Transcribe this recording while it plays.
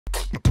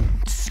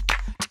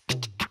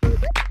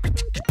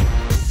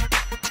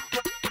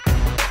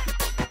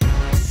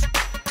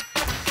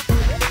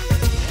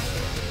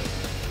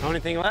only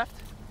thing left?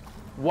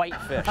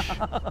 Whitefish.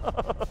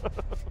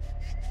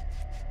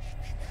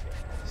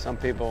 Some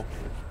people,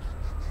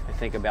 they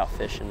think about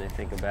fishing, they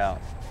think about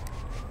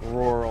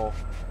rural,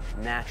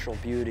 natural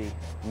beauty,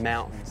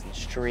 mountains and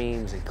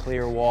streams and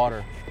clear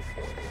water,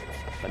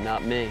 but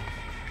not me.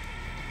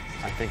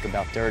 I think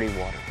about dirty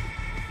water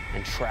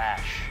and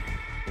trash,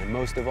 and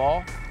most of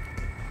all,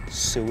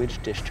 sewage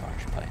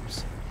discharge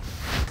pipes.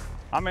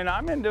 I mean,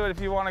 I'm into it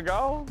if you want to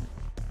go.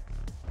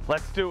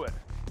 Let's do it.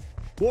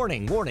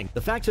 Warning, warning.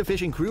 The Facts of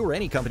Fishing crew or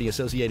any company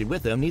associated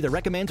with them neither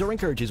recommends or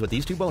encourages what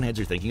these two boneheads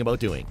are thinking about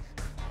doing.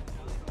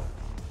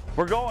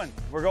 We're going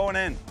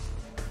in.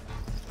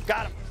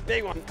 Got him,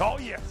 big one. Oh,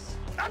 yes.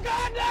 Oh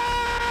God,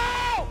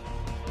 no!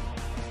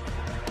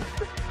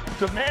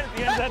 The man at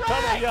the end of that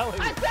tunnel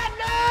yelling. I said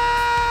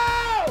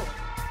no!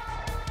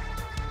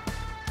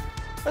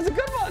 That's a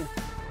good one.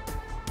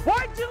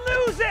 Why'd you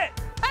lose it?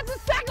 That's the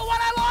second one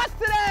I lost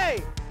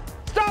today.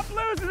 Stop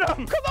losing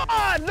them. Come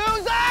on,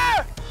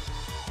 loser!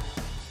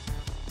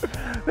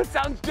 That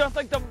sounds just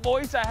like the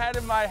voice I had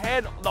in my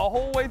head the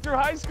whole way through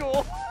high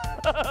school.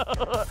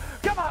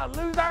 Come on,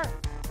 loser.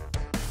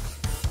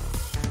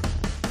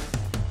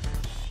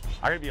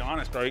 I gotta be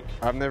honest, Ike.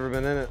 I've never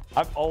been in it.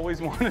 I've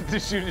always wanted to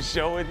shoot a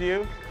show with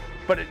you,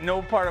 but at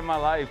no part of my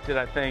life did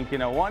I think, you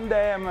know, one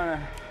day I'm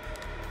gonna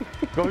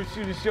go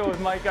shoot a show with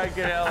Mike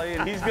Iaconelli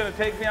and he's gonna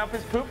take me up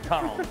his poop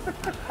tunnel.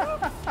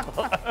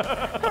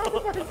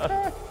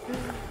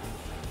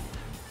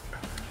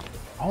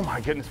 Oh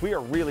my goodness, we are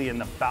really in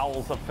the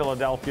bowels of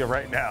Philadelphia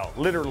right now,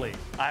 literally.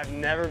 I've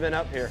never been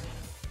up here.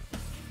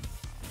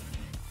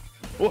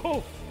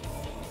 Whoa,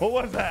 what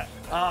was that?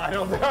 I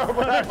don't know,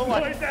 but I don't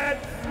like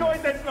that.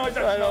 Noise that.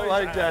 I don't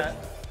like that.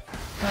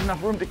 Not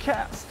enough room to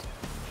cast.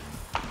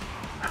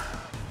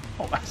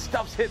 Oh, my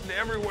stuff's hitting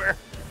everywhere.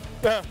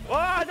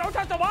 Oh, don't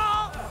touch the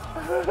wall!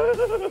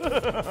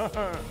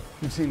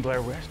 You've seen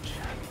Blair Witch?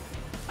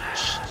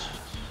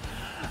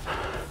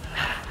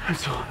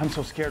 I'm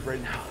so scared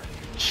right now.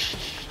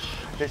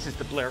 This is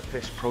the Blair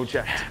Fish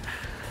Project.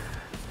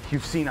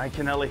 You've seen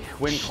Iaconelli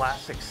win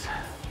classics.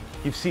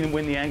 You've seen him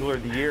win the Angler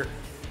of the Year.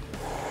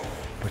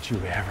 But you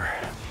ever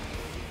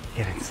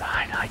get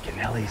inside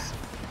Iaconelli's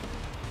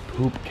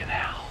poop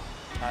canal?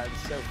 I'm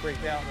so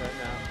freaked out right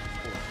now.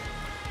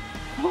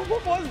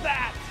 What was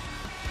that?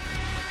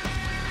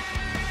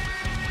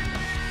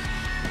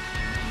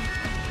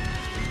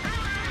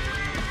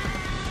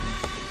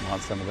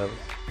 Want some of those?